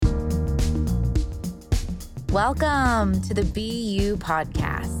Welcome to the BU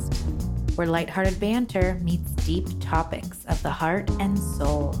podcast, where lighthearted banter meets deep topics of the heart and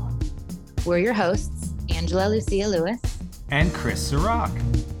soul. We're your hosts, Angela Lucia Lewis and Chris Sirach.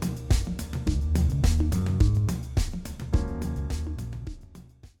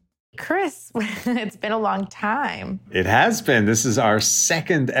 Chris, it's been a long time. It has been. This is our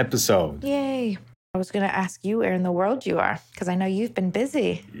second episode. Yay. I was going to ask you where in the world you are, because I know you've been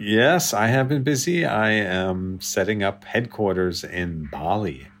busy. Yes, I have been busy. I am setting up headquarters in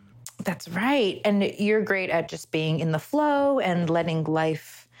Bali. That's right. And you're great at just being in the flow and letting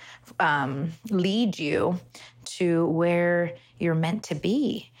life lead you to where you're meant to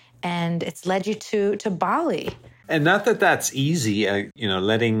be. And it's led you to Bali. And not that that's easy,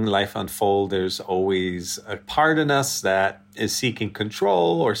 letting life unfold. There's always a part in us that is seeking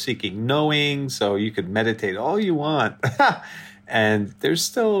control or seeking knowing. So you could meditate all you want. And there's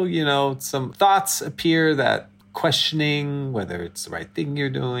still, some thoughts appear that questioning whether it's the right thing you're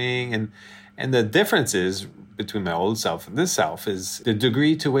doing. And the difference is between my old self and this self is the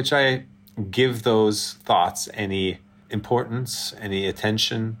degree to which I give those thoughts any importance, any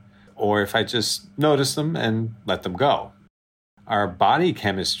attention, or if I just notice them and let them go. Our body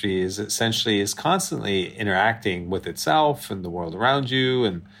chemistry is constantly interacting with itself and the world around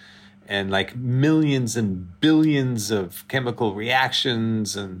you, and like millions and billions of chemical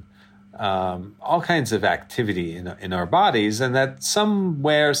reactions and all kinds of activity in our bodies, and that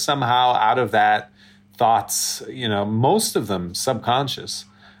somewhere, somehow, out of that, thoughts, most of them subconscious,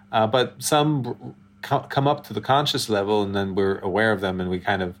 but some come up to the conscious level, and then we're aware of them, and we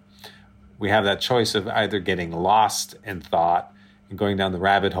have that choice of either getting lost in thought and going down the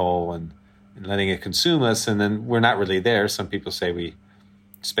rabbit hole and letting it consume us. And then we're not really there. Some people say we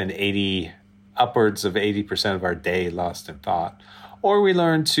spend upwards of 80% of our day lost in thought. Or we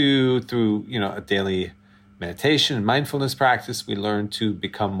learn through a daily meditation and mindfulness practice, we learn to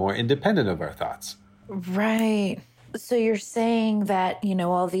become more independent of our thoughts. Right. So you're saying that,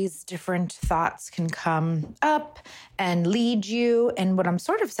 all these different thoughts can come up and lead you. And what I'm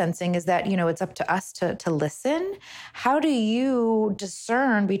sort of sensing is that, it's up to us to listen. How do you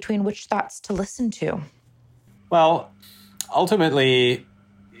discern between which thoughts to listen to? Well, ultimately,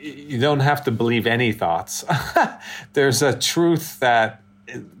 you don't have to believe any thoughts. There's a truth that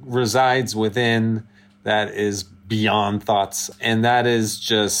resides within that is beyond thoughts. And that is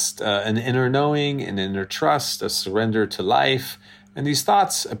just an inner knowing, an inner trust, a surrender to life. And these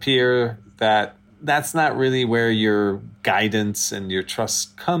thoughts appear that's not really where your guidance and your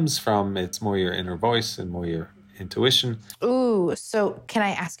trust comes from. It's more your inner voice and more your intuition. Ooh, so can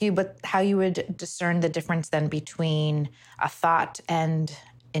I ask you how you would discern the difference then between a thought and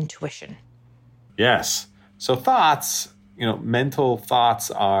intuition? Yes. So thoughts, mental thoughts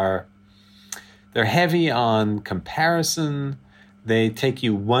they're heavy on comparison. They take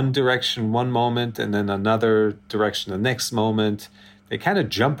you one direction one moment and then another direction the next moment. They kind of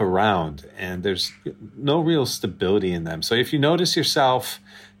jump around and there's no real stability in them. So if you notice yourself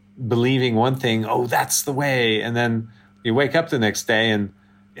believing one thing, oh, that's the way, and then you wake up the next day and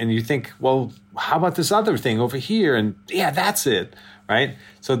you think, well, how about this other thing over here? And yeah, that's it, right?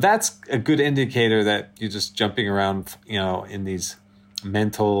 So that's a good indicator that you're just jumping around, in these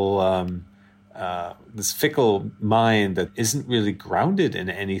mental this fickle mind that isn't really grounded in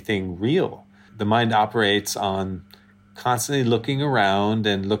anything real. The mind operates on constantly looking around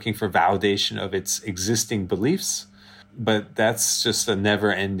and looking for validation of its existing beliefs, but that's just a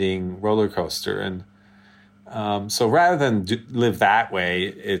never-ending roller coaster. And so rather than live that way,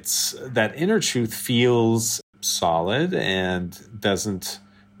 it's that inner truth feels solid and doesn't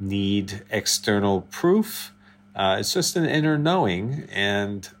need external proof. It's just an inner knowing,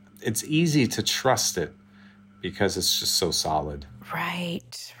 and it's easy to trust it because it's just so solid.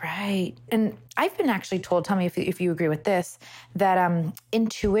 Right. And I've been actually told, tell me if you agree with this, that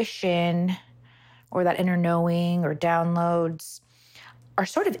intuition or that inner knowing or downloads are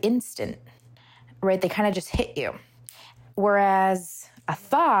sort of instant, right? They kind of just hit you. Whereas a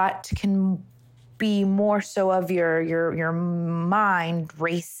thought can be more so of your mind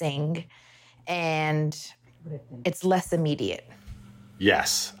racing, and it's less immediate.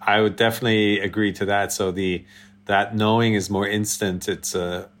 Yes, I would definitely agree to that. So that knowing is more instant. It's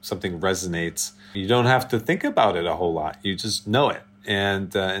something resonates. You don't have to think about it a whole lot. You just know it.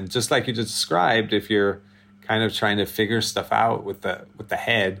 And just like you just described, if you're kind of trying to figure stuff out with the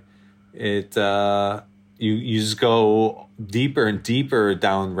head, you just go deeper and deeper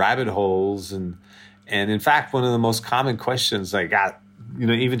down rabbit holes. And in fact, one of the most common questions I got,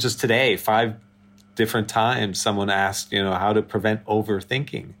 even just today, 5 different times someone asked, how to prevent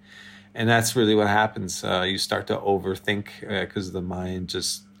overthinking. And that's really what happens. You start to overthink because the mind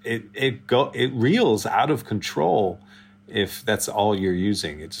just it reels out of control if that's all you're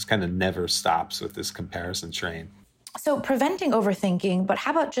using. It just kind of never stops with this comparison train. So preventing overthinking, but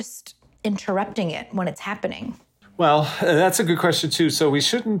how about just interrupting it when it's happening? Well, that's a good question too. So we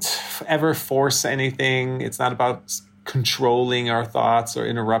shouldn't ever force anything. It's not about controlling our thoughts or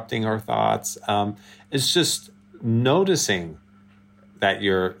interrupting our thoughts. It's just noticing that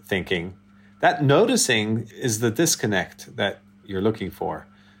you're thinking. That noticing is the disconnect that you're looking for.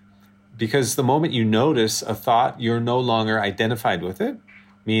 Because the moment you notice a thought, you're no longer identified with it,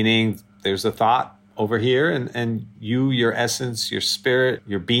 meaning there's a thought over here and you, your essence, your spirit,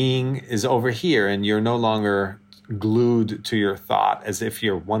 your being is over here, and you're no longer glued to your thought as if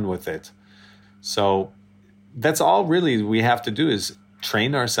you're one with it. So that's all really we have to do is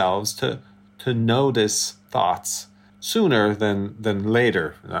train ourselves to notice thoughts sooner than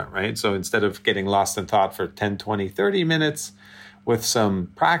later, right? So instead of getting lost in thought for 10, 20, 30 minutes with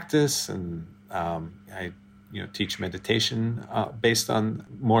some practice, and I teach meditation based on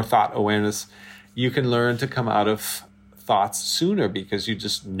more thought awareness, you can learn to come out of thoughts sooner because you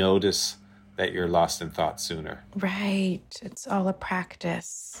just notice that you're lost in thought sooner. Right. It's all a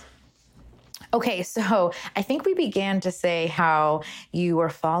practice. Okay, so I think we began to say how you were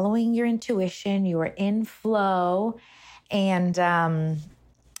following your intuition, you were in flow, and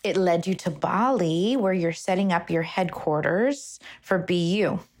it led you to Bali, where you're setting up your headquarters for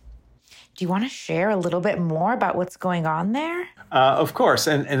BU. Do you want to share a little bit more about what's going on there? Of course.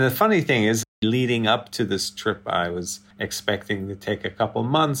 And the funny thing is, leading up to this trip, I was expecting to take a couple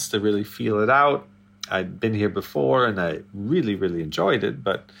months to really feel it out. I'd been here before and I really, really enjoyed it.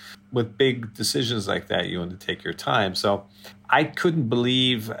 But with big decisions like that, you want to take your time. So I couldn't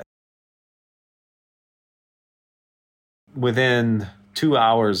believe within 2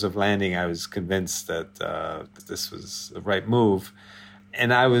 hours of landing, I was convinced that this was the right move.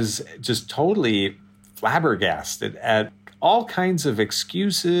 And I was just totally flabbergasted at all kinds of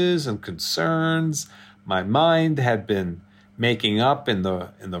excuses and concerns my mind had been making up in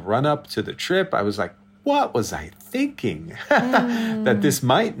the run up to the trip. I was like, what was I thinking? That this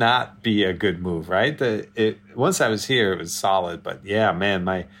might not be a good move, right? Once I was here, it was solid. But yeah, man,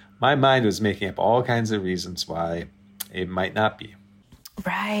 my mind was making up all kinds of reasons why it might not be.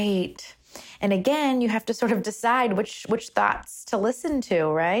 Right. And again, you have to sort of decide which thoughts to listen to,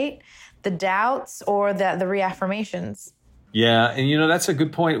 right? The doubts or the reaffirmations. Yeah, and that's a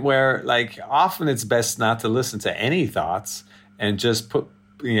good point where often it's best not to listen to any thoughts and just put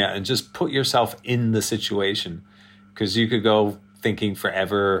yourself in the situation, because you could go thinking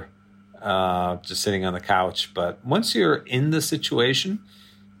forever just sitting on the couch. But once you're in the situation,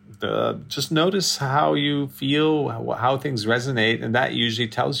 just notice how you feel, how things resonate, and that usually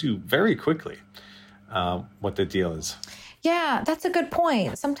tells you very quickly what the deal is. Yeah, that's a good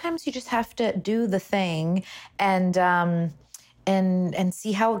point. Sometimes you just have to do the thing and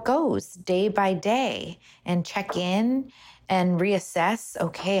see how it goes day by day, and check in and reassess.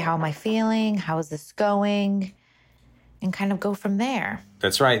 Okay, how am I feeling? How is this going? And kind of go from there.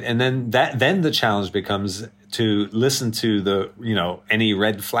 That's right. And then the challenge becomes to listen to any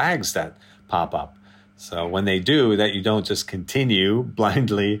red flags that pop up. So when they do, that you don't just continue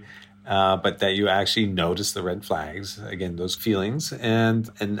blindly, but that you actually notice the red flags, again, those feelings, and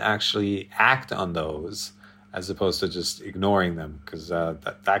actually act on those as opposed to just ignoring them, because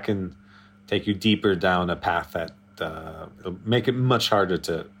that can take you deeper down a path that it'll make it much harder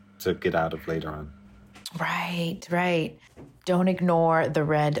to get out of later on. Right. Don't ignore the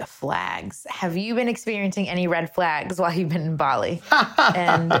red flags. Have you been experiencing any red flags while you've been in Bali?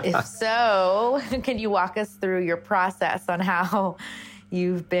 And if so, can you walk us through your process on how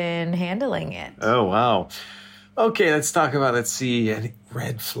you've been handling it? Oh, wow. Okay, let's see, any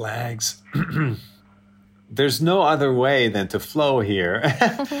red flags. There's no other way than to flow here.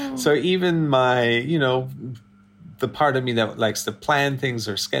 So even my, the part of me that likes to plan things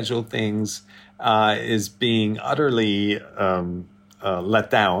or schedule things is being utterly let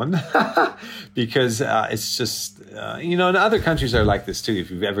down because it's just, and other countries are like this too.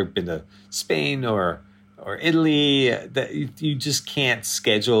 If you've ever been to Spain or Italy, that you just can't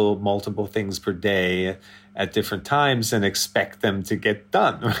schedule multiple things per day at different times and expect them to get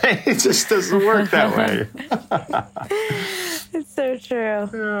done, right? It just doesn't work that way. It's so true.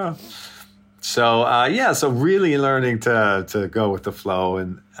 Yeah. So really learning to go with the flow,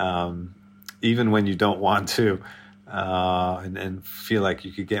 and even when you don't want to, and feel like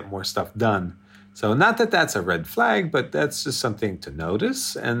you could get more stuff done. So not that that's a red flag, but that's just something to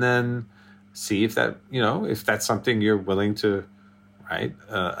notice, and then see if that, if that's something you're willing to right?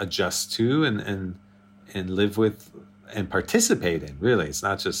 Adjust to and live with and participate in, really. It's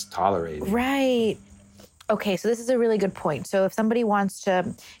not just tolerating. Right. Okay, so this is a really good point. So if somebody wants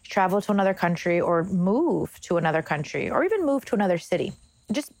to travel to another country or move to another country or even move to another city,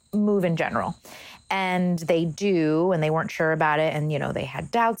 just move in general, and they do, and they weren't sure about it, and, they had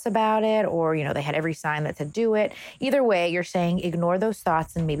doubts about it, or, they had every sign that said do it. Either way, you're saying ignore those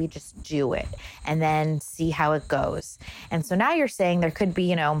thoughts and maybe just do it and then see how it goes. And so now you're saying there could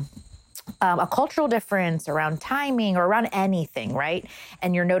be, a cultural difference around timing or around anything, right?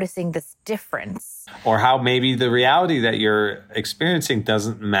 And you're noticing this difference. Or how maybe the reality that you're experiencing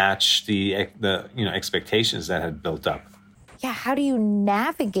doesn't match the expectations that had built up. Yeah, how do you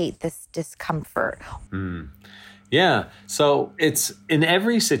navigate this discomfort? Yeah, so it's in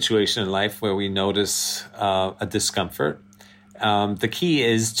every situation in life where we notice a discomfort. The key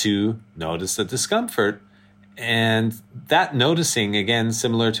is to notice the discomfort. And that noticing, again,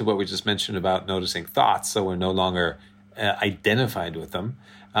 similar to what we just mentioned about noticing thoughts, so we're no longer identified with them.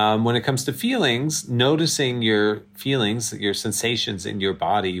 When it comes to feelings, noticing your feelings, your sensations in your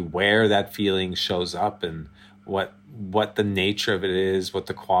body, where that feeling shows up and what the nature of it is, what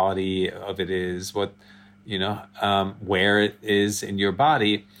the quality of it is, where it is in your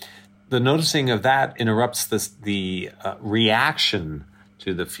body. The noticing of that interrupts the reaction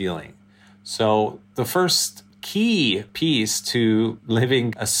to the feeling. So the first key piece to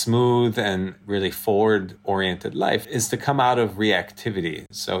living a smooth and really forward-oriented life is to come out of reactivity.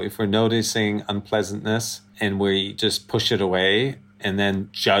 So if we're noticing unpleasantness and we just push it away and then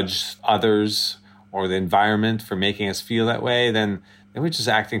judge others or the environment for making us feel that way, then we're just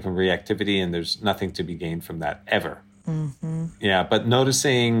acting from reactivity, and there's nothing to be gained from that ever. Mm-hmm. Yeah, but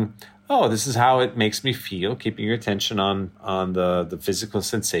noticing, this is how it makes me feel, keeping your attention on the physical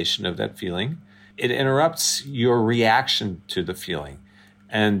sensation of that feeling. It interrupts your reaction to the feeling.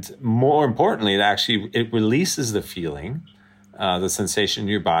 And more importantly, it releases the feeling, the sensation in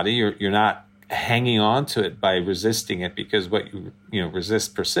your body. You're not hanging on to it by resisting it, because what you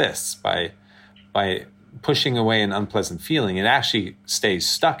resist persists. By pushing away an unpleasant feeling, it actually stays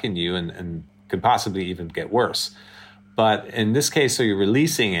stuck in you and could possibly even get worse. But in this case, so you're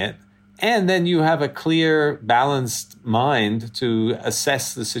releasing it, and then you have a clear, balanced mind to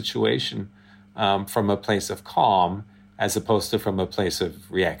assess the situation from a place of calm, as opposed to from a place of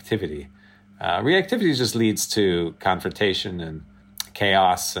reactivity. Reactivity just leads to confrontation and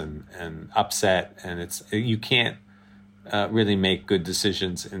chaos and upset, and you can't really make good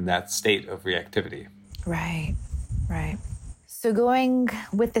decisions in that state of reactivity. Right. So going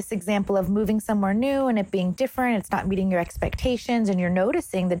with this example of moving somewhere new and it being different, it's not meeting your expectations, and you're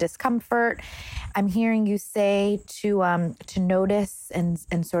noticing the discomfort, I'm hearing you say to notice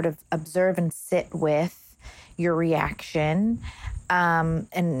and sort of observe and sit with your reaction.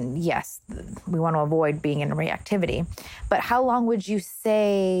 And yes, we want to avoid being in reactivity. But how long would you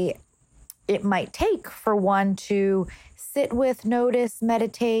say it might take for one to sit with, notice,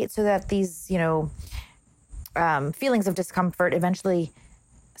 meditate, so that these, feelings of discomfort eventually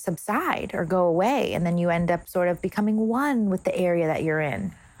subside or go away, and then you end up sort of becoming one with the area that you're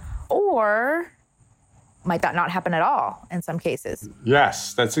in? Or might that not happen at all in some cases?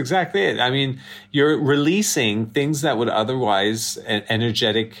 Yes, that's exactly it. I mean, you're releasing things that would otherwise,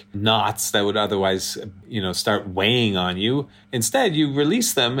 energetic knots that would otherwise, start weighing on you. Instead, you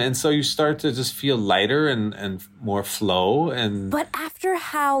release them, and so you start to just feel lighter and more flow. But after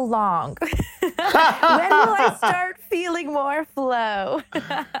how long? When will I start feeling more flow?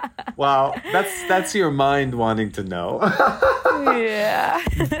 Well, that's your mind wanting to know. Yeah.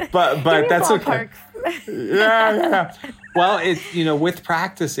 But that's okay. Yeah. Well, with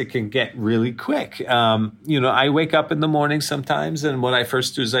practice, it can get really quick. I wake up in the morning sometimes, and what I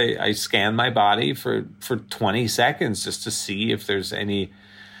first do is I scan my body for 20 seconds just to see if there's any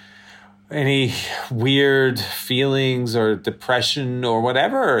weird feelings or depression or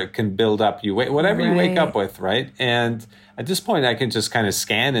whatever it can build up. You wake up with, right? And at this point, I can just kind of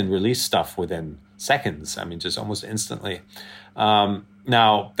scan and release stuff within seconds. I mean, just almost instantly.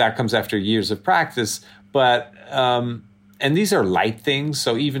 Now, that comes after years of practice, but and these are light things.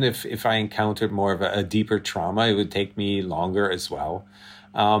 So even if I encountered more of a deeper trauma, it would take me longer as well.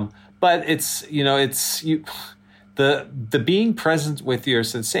 But the being present with your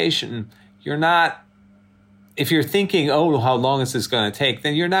sensation. You're not, if you're thinking, how long is this going to take?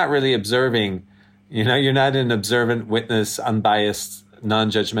 Then you're not really observing. You're not in an observant, witness, unbiased,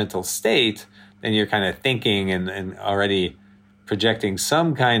 non-judgmental state. Then you're kind of thinking and already projecting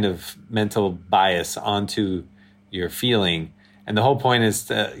some kind of mental bias onto your feeling. And the whole point is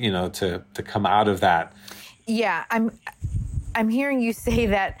to come out of that. Yeah, I'm hearing you say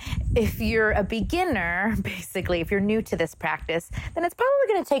that if you're a beginner, basically, if you're new to this practice, then it's probably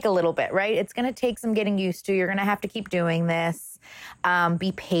going to take a little bit, right? It's going to take some getting used to. You're going to have to keep doing this,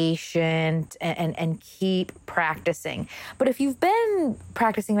 be patient, and keep practicing. But if you've been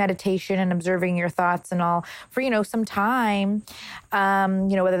practicing meditation and observing your thoughts and all for, some time,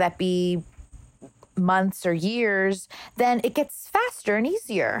 whether that be months or years, then it gets faster and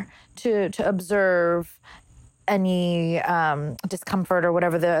easier to observe any discomfort or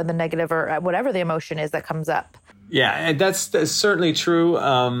whatever the negative or whatever the emotion is that comes up. Yeah, and that's certainly true.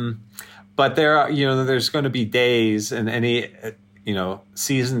 But there are, there's going to be days, and any,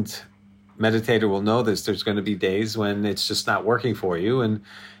 seasoned meditator will know this. There's going to be days when it's just not working for you,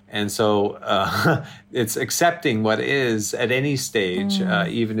 and so it's accepting what is at any stage,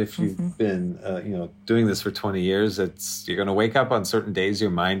 even if you've been, doing this for 20 years. You're going to wake up on certain days.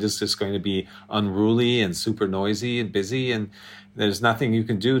 Your mind is just going to be unruly and super noisy and busy, and there's nothing you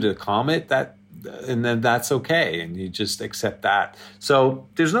can do to calm it. And then that's okay, and you just accept that. So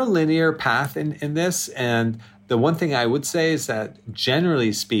there's no linear path in this. And the one thing I would say is that,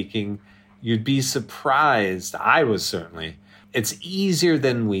 generally speaking, you'd be surprised. I was certainly. It's easier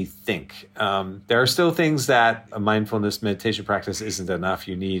than we think. There are still things that a mindfulness meditation practice isn't enough.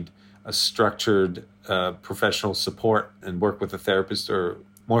 You need a structured professional support and work with a therapist or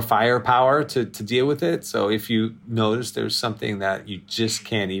more firepower to deal with it. So if you notice there's something that you just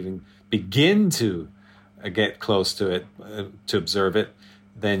can't even begin to get close to it, to observe it,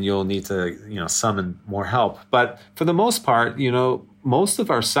 then you'll need to, summon more help. But for the most part, most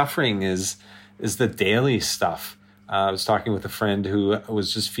of our suffering is the daily stuff. I was talking with a friend who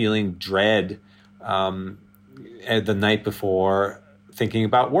was just feeling dread the night before, thinking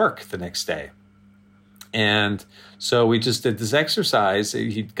about work the next day. And so we just did this exercise.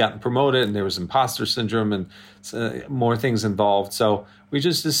 He'd gotten promoted, and there was imposter syndrome and more things involved. So we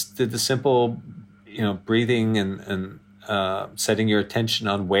just did the simple, breathing and setting your attention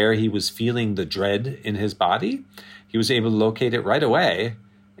on where he was feeling the dread in his body. He was able to locate it right away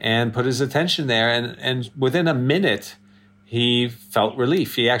and put his attention there. And within a minute, he felt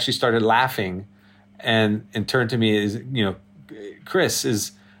relief. He actually started laughing and turned to me,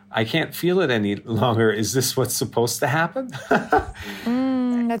 Chris, I can't feel it any longer. Is this what's supposed to happen?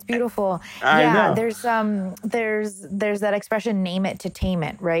 That's beautiful. I know. There's that expression, name it to tame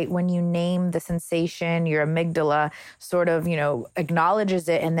it, right? When you name the sensation, your amygdala sort of, acknowledges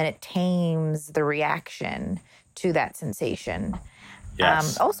it, and then it tames the reaction to that sensation.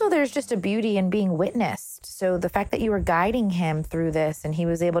 Yes. Also, there's just a beauty in being witnessed. So the fact that you were guiding him through this and he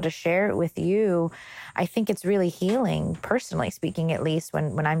was able to share it with you, I think it's really healing, personally speaking, at least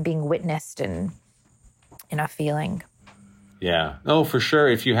when I'm being witnessed in a feeling. Yeah. Oh, for sure.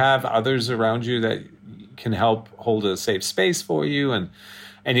 If you have others around you that can help hold a safe space for you, and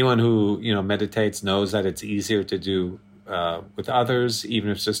anyone who, meditates knows that it's easier to do with others, even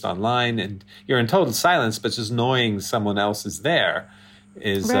if it's just online and you're in total silence, but just knowing someone else is there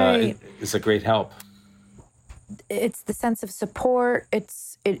is a great help. It's the sense of support. It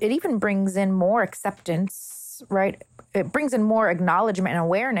even brings in more acceptance, right? It brings in more acknowledgement and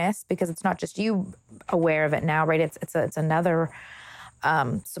awareness, because it's not just you aware of it now, right? It's another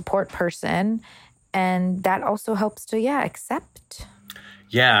support person, and that also helps to accept.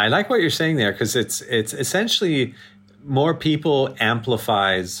 Yeah, I like what you're saying there, because it's essentially more people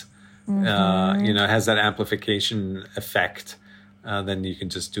amplifies, has that amplification effect than you can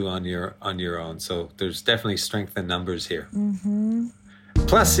just do on your own. So there's definitely strength in numbers here. Mm-hmm.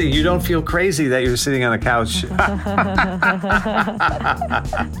 Plus, you don't feel crazy that you're sitting on a couch.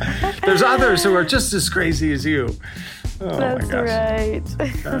 There's others who are just as crazy as you. Oh, that's my gosh.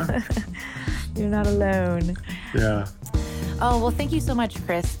 Right. You're not alone. Yeah. Oh, well, thank you so much,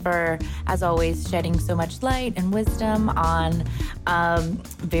 Chris, for, as always, shedding so much light and wisdom on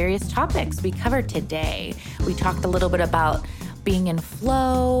various topics we covered today. We talked a little bit about being in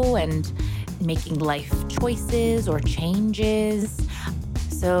flow and making life choices or changes.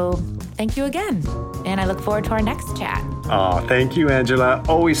 So thank you again. And I look forward to our next chat. Oh, thank you, Angela.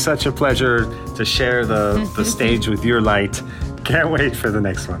 Always such a pleasure to share the stage with your light. Can't wait for the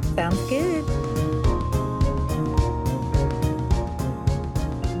next one. Sounds good.